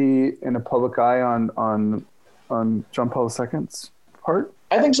humanity in a public eye on John Paul II's part?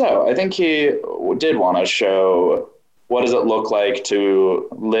 I think so. I think he did want to show what does it look like to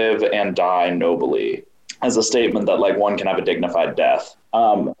live and die nobly, as a statement that like one can have a dignified death.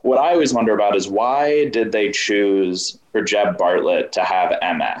 What I always wonder about is why did they choose for Jeb Bartlett to have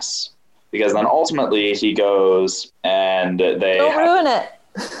MS? Because then ultimately he goes and they Don't ruin it.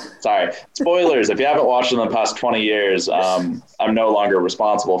 Sorry, spoilers. If you haven't watched in the past 20 years, I'm no longer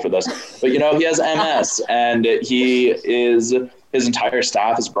responsible for this. But, he has MS, and his entire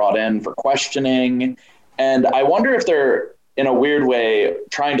staff is brought in for questioning. And I wonder if they're, in a weird way,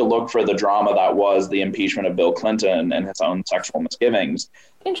 trying to look for the drama that was the impeachment of Bill Clinton and his own sexual misgivings.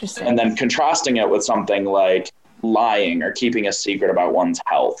 Interesting. And then contrasting it with something like lying or keeping a secret about one's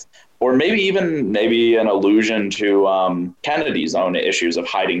health. Or maybe an allusion to Kennedy's own issues of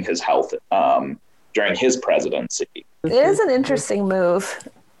hiding his health during his presidency. It is an interesting move.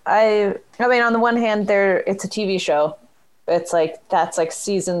 I mean, on the one hand, it's a TV show. It's like that's like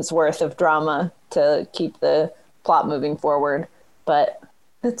seasons worth of drama to keep the plot moving forward. But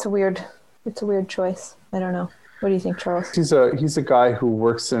it's a weird choice. I don't know. What do you think, Charles? He's a guy who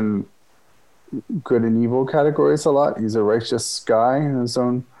works in good and evil categories a lot. He's a righteous guy in his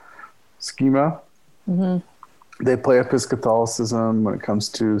own schema. Mm-hmm. They play up his Catholicism when it comes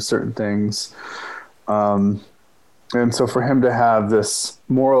to certain things. And so for him to have this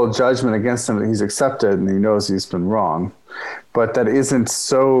moral judgment against him that he's accepted and he knows he's been wrong, but that isn't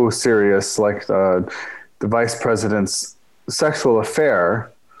so serious like the vice president's sexual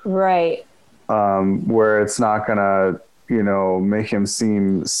affair. Right. Where it's not going to, make him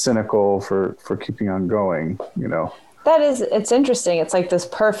seem cynical for keeping on going, It's interesting. It's like this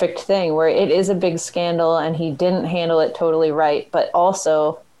perfect thing where it is a big scandal and he didn't handle it totally right, but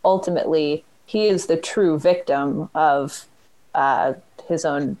also ultimately he is the true victim of his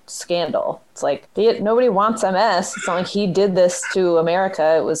own scandal. It's like nobody wants MS. It's not like he did this to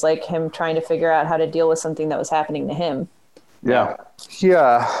America. It was like him trying to figure out how to deal with something that was happening to him. Yeah.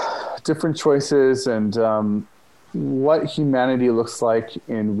 Different choices and what humanity looks like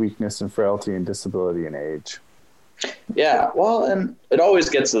in weakness and frailty and disability and age. Yeah, well, and it always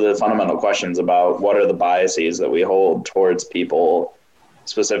gets to the fundamental questions about what are the biases that we hold towards people,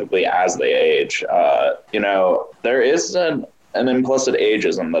 specifically as they age. There is an implicit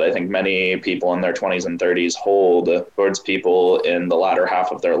ageism that I think many people in their 20s and 30s hold towards people in the latter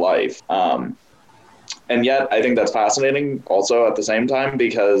half of their life. And yet I think that's fascinating also at the same time,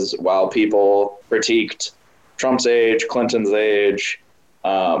 because while people critiqued Trump's age, Clinton's age,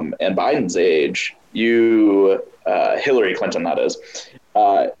 and Biden's age, Hillary Clinton, that is.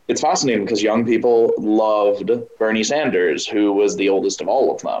 It's fascinating because young people loved Bernie Sanders, who was the oldest of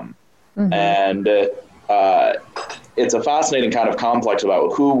all of them. Mm-hmm. And it's a fascinating kind of complex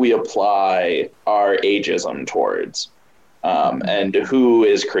about who we apply our ageism towards and who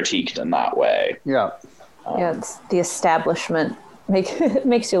is critiqued in that way. Yeah. It's the establishment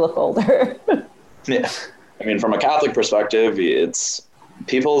makes you look older. Yeah. I mean, from a Catholic perspective, it's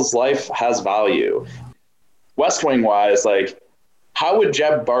people's life has value. West Wing wise, like, how would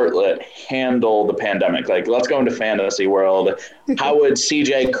Jeb Bartlett handle the pandemic? Like, let's go into fantasy world. How would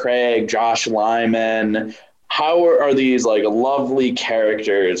CJ Craig, Josh Lyman, how are these like lovely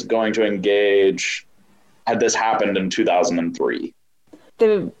characters going to engage had this happened in 2003?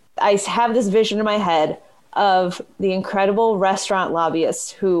 I have this vision in my head of the incredible restaurant lobbyists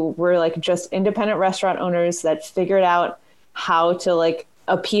who were like just independent restaurant owners that figured out how to like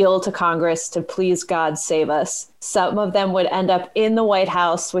appeal to Congress to please God save us. Some of them would end up in the White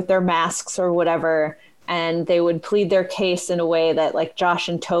House with their masks or whatever, and they would plead their case in a way that like Josh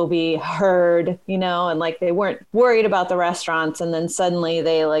and Toby heard, and like they weren't worried about the restaurants. And then suddenly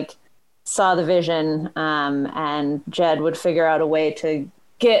they like saw the vision, and Jed would figure out a way to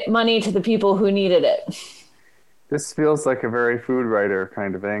get money to the people who needed it. This feels like a very food writer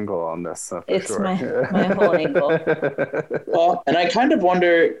kind of angle on this. It's sure. my whole angle. Well, and I kind of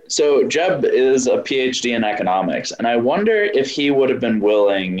wonder, so Jeb is a PhD in economics, and I wonder if he would have been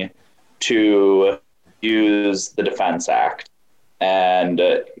willing to use the Defense Act and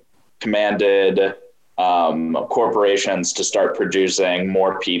commanded corporations to start producing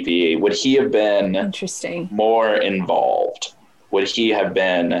more PPE. Would he have been interesting more involved? would he have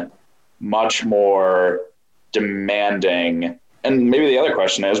been much more demanding? And maybe the other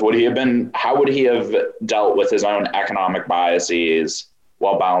question is, how would he have dealt with his own economic biases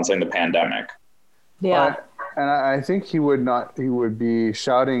while balancing the pandemic? Yeah. And I think he would be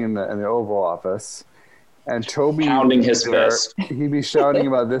shouting in the Oval Office, and Toby pounding his fist. He'd be shouting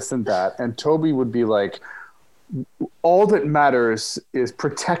about this and that, and Toby would be like, all that matters is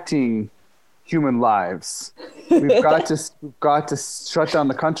protecting human lives. We've got to shut down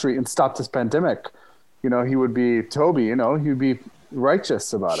the country and stop this pandemic. He would be Toby, he'd be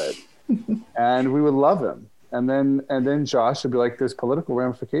righteous about it. And we would love him. And then Josh would be like, there's political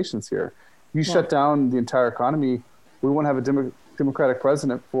ramifications here. You shut down the entire economy, we won't have a Democratic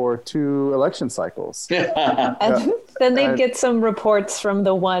president for 2 election cycles. And then they'd get some reports from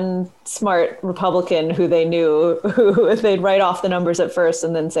the one smart Republican who they knew, who they'd write off the numbers at first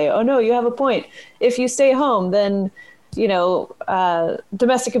and then say, oh no, you have a point. If you stay home, then,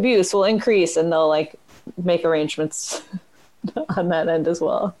 domestic abuse will increase, and they'll like make arrangements on that end as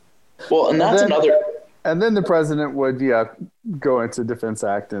well. Well, and that's another. And then the president would, go into Defense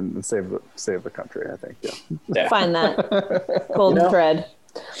Act and save the country, I think. Yeah. Find that golden thread.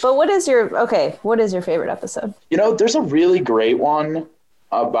 But what is your favorite episode? There's a really great one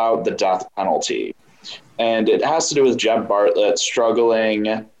about the death penalty. And it has to do with Jeb Bartlett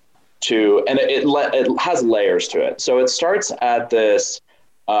struggling to, and it has layers to it. So it starts at this,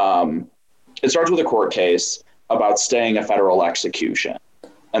 it starts with a court case about staying a federal execution.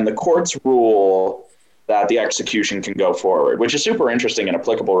 And the courts rule that the execution can go forward, which is super interesting and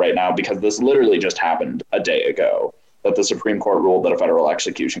applicable right now because this literally just happened a day ago, that the Supreme Court ruled that a federal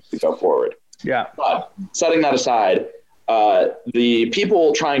execution could go forward. Yeah. But setting that aside, the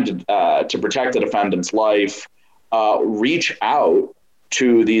people trying to protect the defendant's life reach out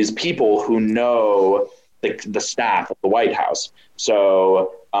to these people who know the staff of the White House.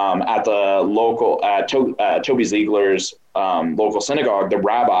 So at the local, Toby Ziegler's local synagogue, the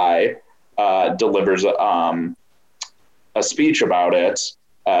rabbi delivers a speech about it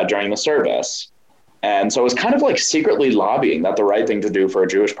during the service. And so it's kind of like secretly lobbying that the right thing to do for a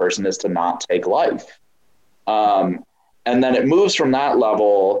Jewish person is to not take life. And then it moves from that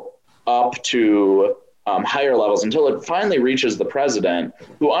level up to higher levels until it finally reaches the president,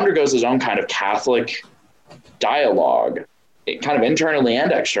 who undergoes his own kind of Catholic dialogue, kind of internally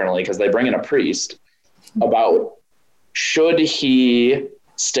and externally, because they bring in a priest, about should he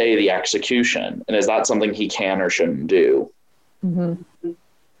stay the execution, and is that something he can or shouldn't do? Mm-hmm.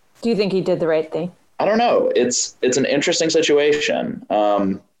 Do you think he did the right thing? I don't know. It's an interesting situation.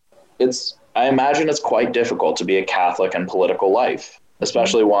 I imagine it's quite difficult to be a Catholic in political life,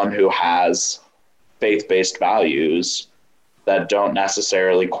 especially one who has faith-based values that don't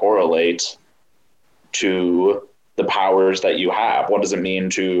necessarily correlate to the powers that you have. What does it mean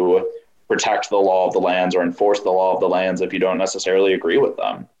to protect the law of the lands or enforce the law of the lands if you don't necessarily agree with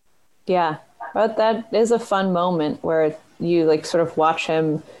them? Yeah, but that is a fun moment where you like sort of watch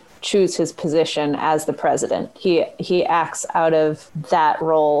him choose his position as the president. He acts out of that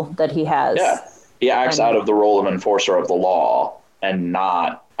role that he has. Yeah, he acts out of the role of enforcer of the law and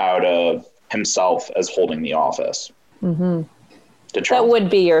not out of himself as holding the office. Mm-hmm. That would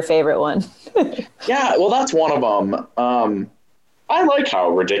be your favorite one. Yeah, well, that's one of them. I like how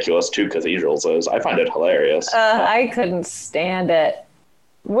ridiculous Two Cathedrals is. I find it hilarious. I couldn't stand it.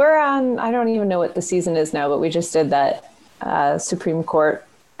 We're on, I don't even know what the season is now, but we just did that Supreme Court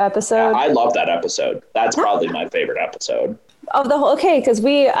episode. Yeah, I love that episode. That's probably my favorite episode. Of the whole, okay, because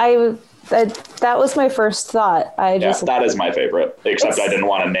that was my first thought. That is my favorite, except I didn't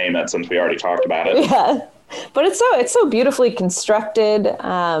want to name it since we already talked about it. Yeah, but it's so beautifully constructed,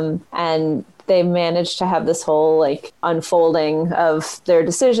 and they managed to have this whole like unfolding of their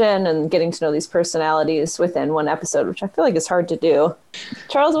decision and getting to know these personalities within one episode, which I feel like is hard to do.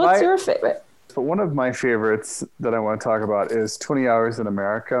 Charles, what's your favorite? But one of my favorites that I want to talk about is 20 Hours in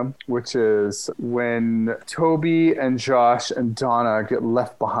America, which is when Toby and Josh and Donna get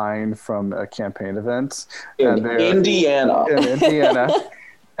left behind from a campaign event. In Indiana.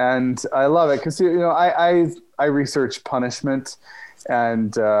 And I love it because, I research punishment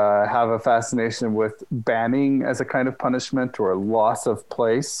and have a fascination with banning as a kind of punishment or loss of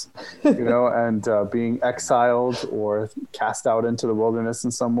place, and being exiled or cast out into the wilderness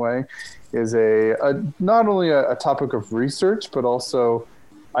in some way is not only a topic of research, but also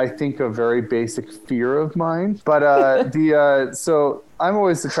I think a very basic fear of mine. But so I'm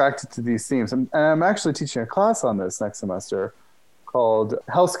always attracted to these themes, and I'm actually teaching a class on this next semester called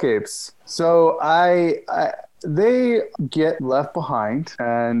Hellscapes. So They get left behind,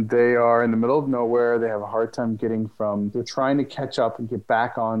 and they are in the middle of nowhere. They have a hard time they're trying to catch up and get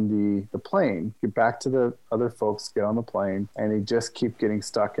back on the plane, get back to the other folks, get on the plane, and they just keep getting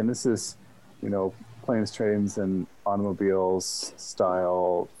stuck. And this is, planes, trains, and automobiles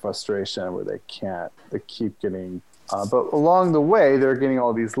style frustration where they keep getting, but along the way, they're getting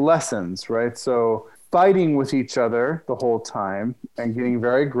all these lessons, right? So fighting with each other the whole time and getting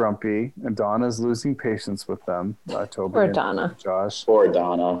very grumpy, and Donna's losing patience with them. Toby Or and Donna. Josh. Or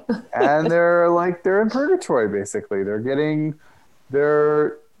Donna. And they're in purgatory, basically. They're getting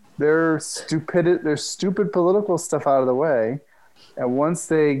their stupid political stuff out of the way. And once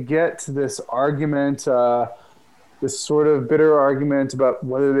they get to this argument, this sort of bitter argument about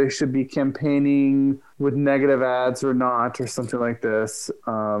whether they should be campaigning with negative ads or not, or something like this.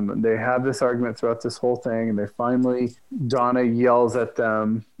 They have this argument throughout this whole thing, and they finally, Donna yells at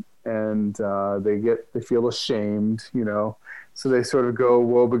them, and they feel ashamed, So they sort of go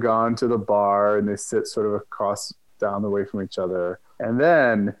woebegone to the bar, and they sit sort of across down the way from each other. And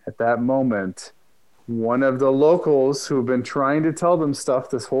then at that moment, one of the locals who've been trying to tell them stuff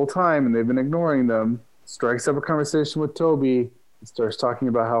this whole time, and they've been ignoring them, strikes up a conversation with Toby and starts talking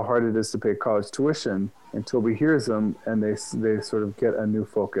about how hard it is to pay college tuition. And Toby hears them, and they sort of get a new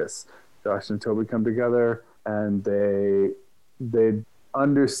focus. Josh and Toby come together, and they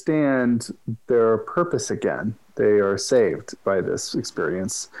understand their purpose again. They are saved by this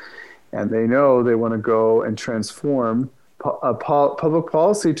experience, and they know they want to go and transform public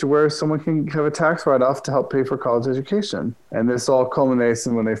policy to where someone can have a tax write-off to help pay for college education. And this all culminates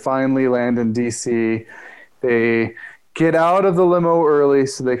in when they finally land in D.C., they get out of the limo early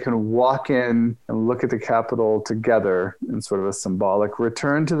so they can walk in and look at the Capitol together in sort of a symbolic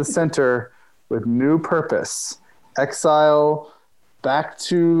return to the center with new purpose. Exile back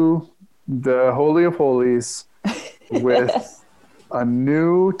to the Holy of Holies with a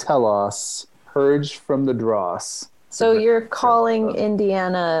new telos, purged from the dross. So you're calling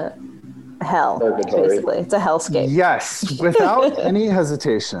Indiana hell, basically. It's a hellscape. Yes, without any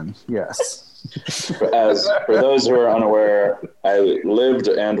hesitation, yes. As for those who are unaware, I lived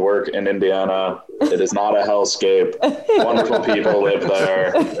and work in Indiana. It is not a hellscape. Wonderful people live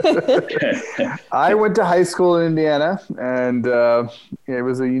there. I went to high school in Indiana, and it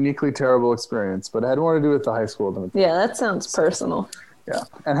was a uniquely terrible experience, but it had more to do with the high school. Yeah, that sounds personal. Yeah.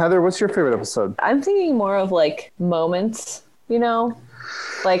 And Heather, what's your favorite episode? I'm thinking more of like moments,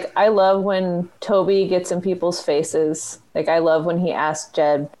 Like I love when Toby gets in people's faces. Like I love when he asked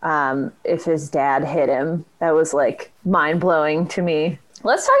Jed if his dad hit him. That was like mind blowing to me.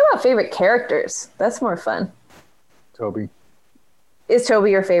 Let's talk about favorite characters. That's more fun. Toby. Is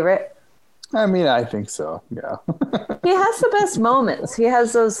Toby your favorite? I mean, I think so. Yeah. He has the best moments. He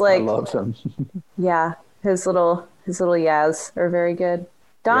has those like. I love him. Yeah, his little yas are very good.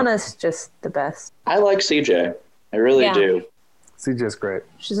 Donna's just the best. I like CJ. I really do. CJ's great.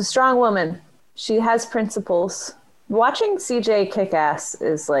 She's a strong woman. She has principles. Watching CJ kick ass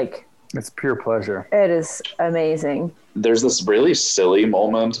is like... It's pure pleasure. It is amazing. There's this really silly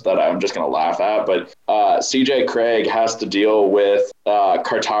moment that I'm just going to laugh at, but CJ Craig has to deal with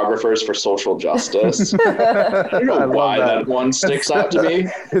cartographers for social justice. I don't know why that one sticks out to me.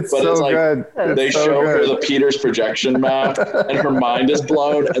 But so it's like good. They show her the Peters projection map and her mind is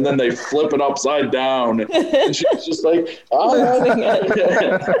blown, and then they flip it upside down. And she's just like,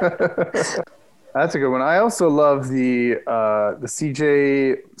 That's a good one. I also love the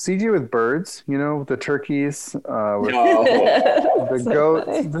CJ with birds, with the turkeys. The goat.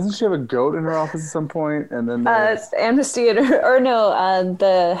 Funny. Doesn't she have a goat in her office at some point? And then Amnesty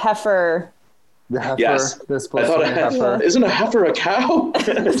the heifer. The heifer. Yes. I thought heifer. Isn't a heifer a cow?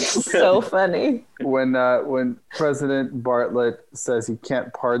 So funny. When President Bartlett says he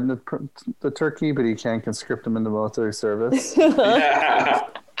can't pardon the turkey, but he can conscript him into military service.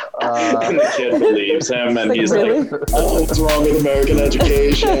 And the kid believes him, and he's really? like, "Oh, what's wrong with American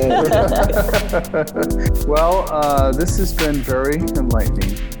education?" Well, this has been very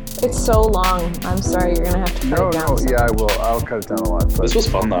enlightening. It's so long. I'm sorry, you're gonna have to cut it down. Yeah, I will. I'll cut it down a lot. But This was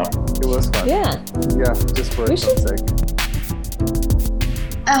fun, though. it was fun. Yeah. Yeah, just for its own sake.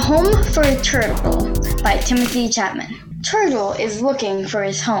 A Home for a Turtle by Timothy Chapman. Turtle is looking for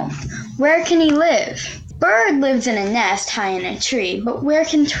his home. Where can he live? Bird lives in a nest high in a tree, but where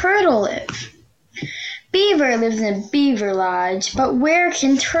can Turtle live? Beaver lives in a beaver lodge, but where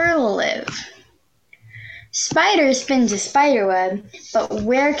can Turtle live? Spider spins a spider web, but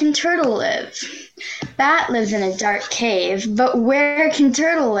where can Turtle live? Bat lives in a dark cave, but where can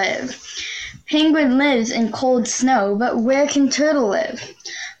Turtle live? Penguin lives in cold snow, but where can Turtle live?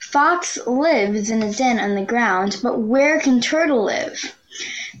 Fox lives in a den on the ground, but where can turtle live?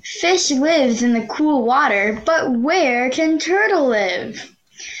 Fish lives in the cool water, but where can turtle live?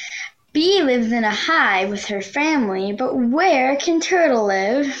 Bee lives in a hive with her family, but where can turtle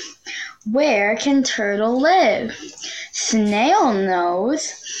live? Where can turtle live? Snail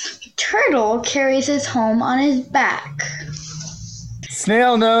knows. Turtle carries his home on his back.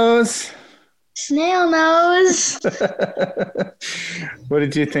 Snail knows. Snail knows. What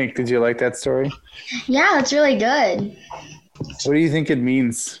did you think? Did you like that story? Yeah, it's really good. What do you think it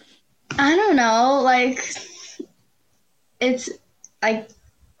means? I don't know, like, it's like,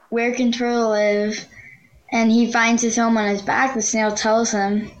 where can turtle live? And he finds his home on his back, the snail tells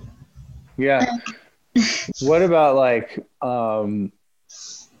him. Yeah. What about like a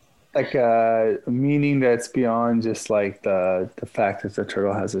meaning that's beyond just like the fact that the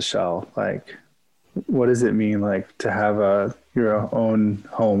turtle has a shell? Like, what does it mean, like, to have your own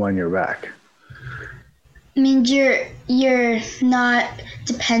home on your back? I mean, you're not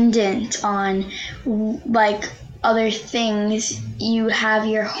dependent on like other things. You have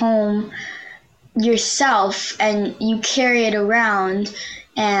your home yourself, and you carry it around,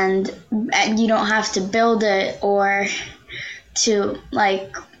 and you don't have to build it or to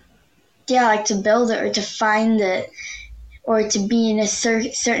to build it or to find it or to be in a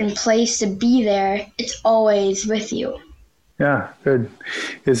certain place to be there. It's always with you. Yeah, good.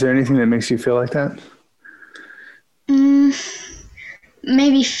 Is there anything that makes you feel like that?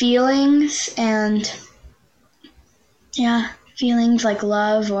 Maybe feelings, and feelings like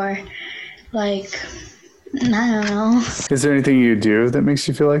love, or like, I don't know. Is there anything you do that makes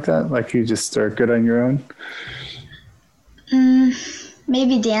you feel like that? Like you just are good on your own?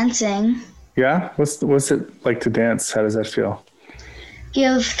 Maybe dancing. Yeah? What's it like to dance? How does that feel?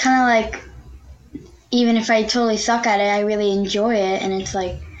 Feels kind of like, even if I totally suck at it, I really enjoy it, and it's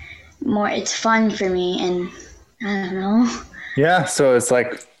like it's fun for me, and I don't know. Yeah, so it's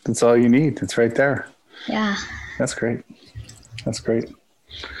like, that's all you need. It's right there. Yeah. That's great. That's great.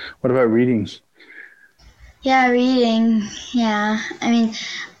 What about reading? Yeah, reading. Yeah. I mean,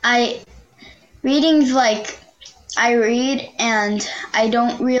 reading's like, I read and I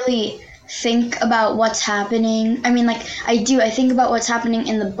don't really think about what's happening. I mean, like, I do. I think about what's happening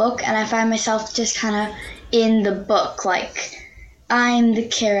in the book, and I find myself just kind of in the book. Like, I'm the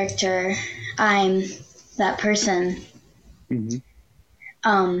character. I'm that person.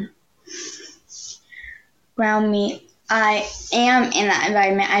 Mm-hmm. Around me, I am in that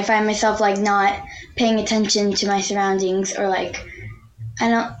environment. I find myself like not paying attention to my surroundings, or like,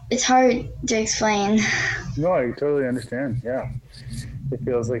 it's hard to explain. No, I totally understand. Yeah. It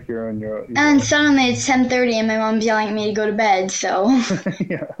feels like you're on your own. And then suddenly it's 10:30 and my mom's yelling at me to go to bed, so.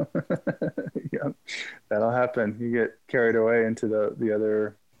 Yeah. Yeah. That'll happen. You get carried away into the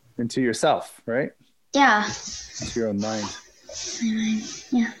other, into yourself, right? Yeah. Into your own mind.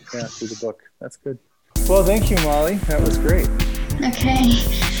 Yeah. Yeah, through the book. That's good. Well, thank you, Molly. That was great. Okay.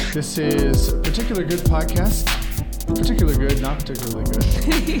 This is Particular Good Podcast. Particular Good, not particularly good.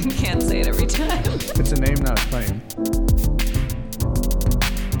 You can't say it every time. It's a name, not a claim.